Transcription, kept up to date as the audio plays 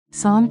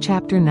Psalm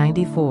chapter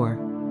 94.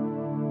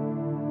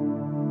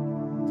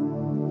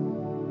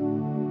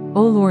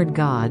 O Lord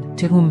God,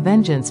 to whom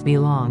vengeance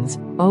belongs,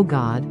 O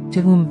God,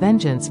 to whom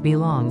vengeance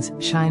belongs,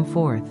 shine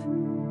forth.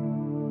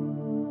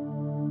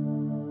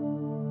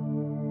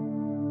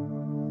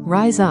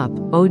 Rise up,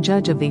 O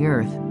Judge of the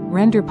earth,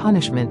 render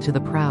punishment to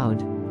the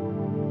proud.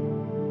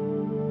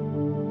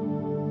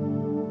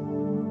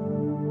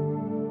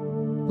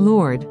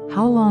 Lord,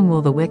 how long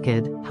will the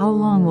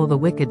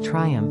wicked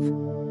triumph?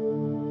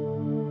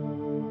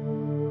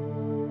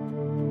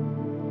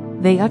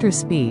 They utter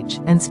speech,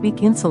 and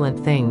speak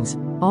insolent things,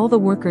 all the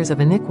workers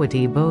of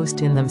iniquity boast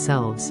in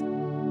themselves.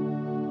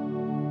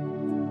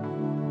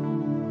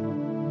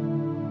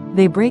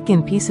 They break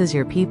in pieces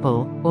your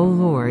people, O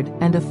Lord,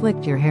 and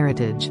afflict your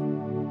heritage.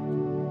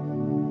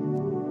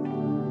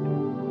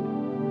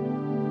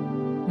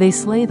 They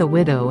slay the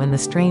widow and the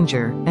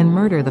stranger, and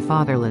murder the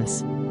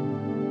fatherless.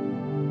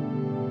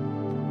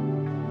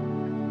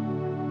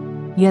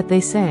 Yet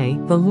they say,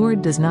 the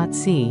Lord does not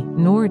see,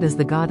 nor does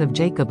the God of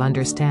Jacob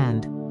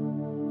understand.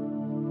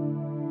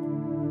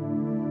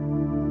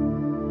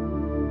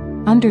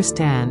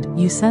 Understand,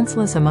 you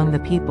senseless among the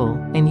people,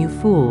 and you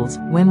fools,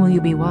 when will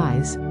you be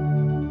wise?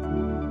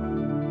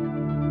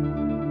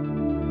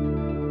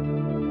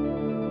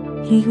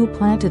 He who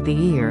planted the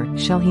ear,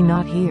 shall he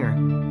not hear?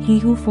 He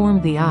who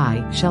formed the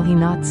eye, shall he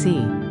not see?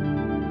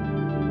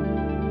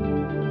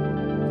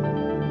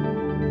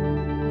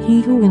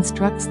 He who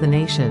instructs the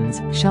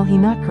nations, shall he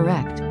not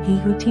correct? He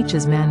who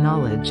teaches man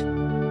knowledge?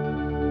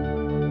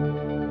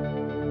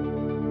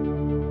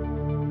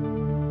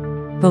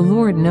 The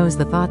Lord knows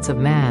the thoughts of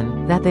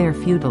man, that they are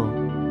futile.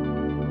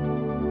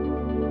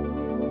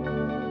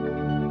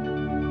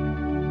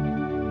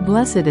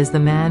 Blessed is the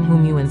man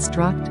whom you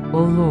instruct,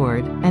 O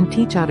Lord, and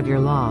teach out of your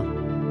law,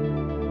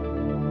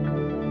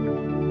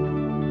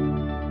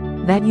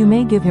 that you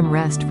may give him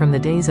rest from the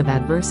days of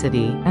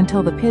adversity,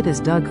 until the pit is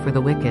dug for the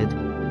wicked.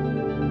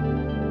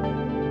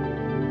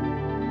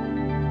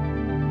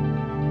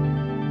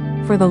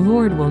 For the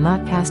Lord will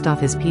not cast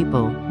off his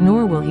people,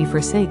 nor will he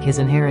forsake his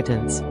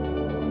inheritance.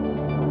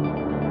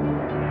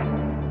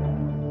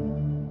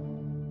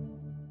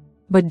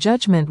 But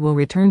judgment will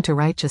return to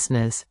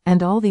righteousness,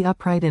 and all the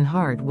upright in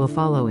heart will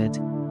follow it.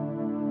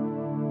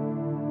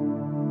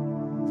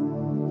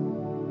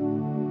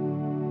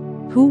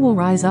 Who will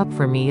rise up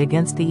for me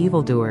against the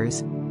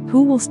evildoers?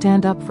 Who will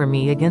stand up for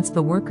me against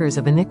the workers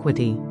of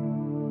iniquity?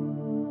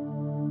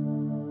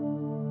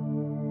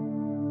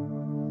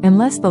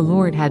 Unless the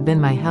Lord had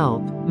been my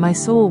help, my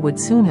soul would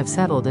soon have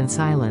settled in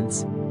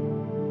silence.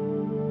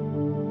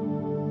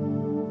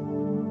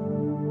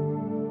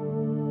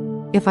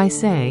 If I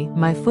say,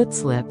 my foot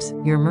slips,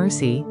 your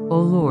mercy, O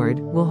Lord,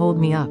 will hold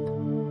me up.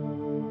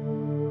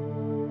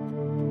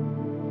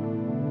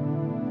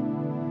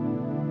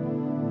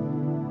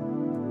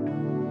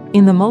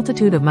 In the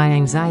multitude of my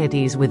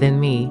anxieties within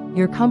me,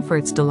 your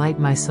comforts delight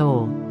my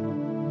soul.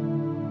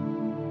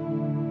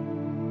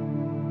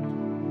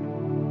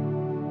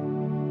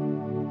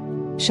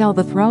 Shall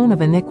the throne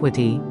of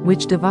iniquity,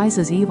 which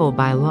devises evil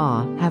by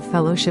law, have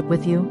fellowship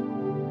with you?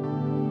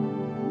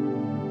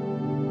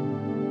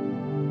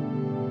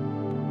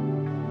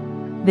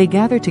 They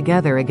gather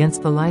together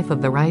against the life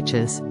of the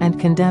righteous, and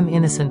condemn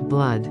innocent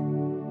blood.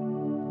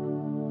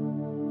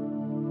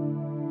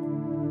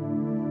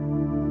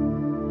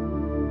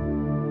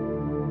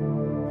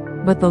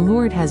 But the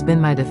Lord has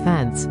been my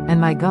defense, and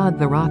my God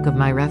the rock of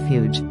my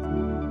refuge.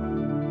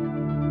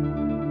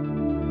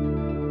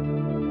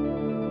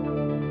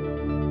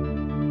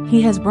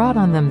 He has brought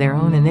on them their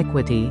own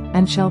iniquity,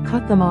 and shall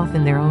cut them off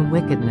in their own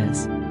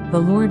wickedness. The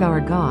Lord our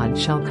God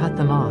shall cut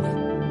them off.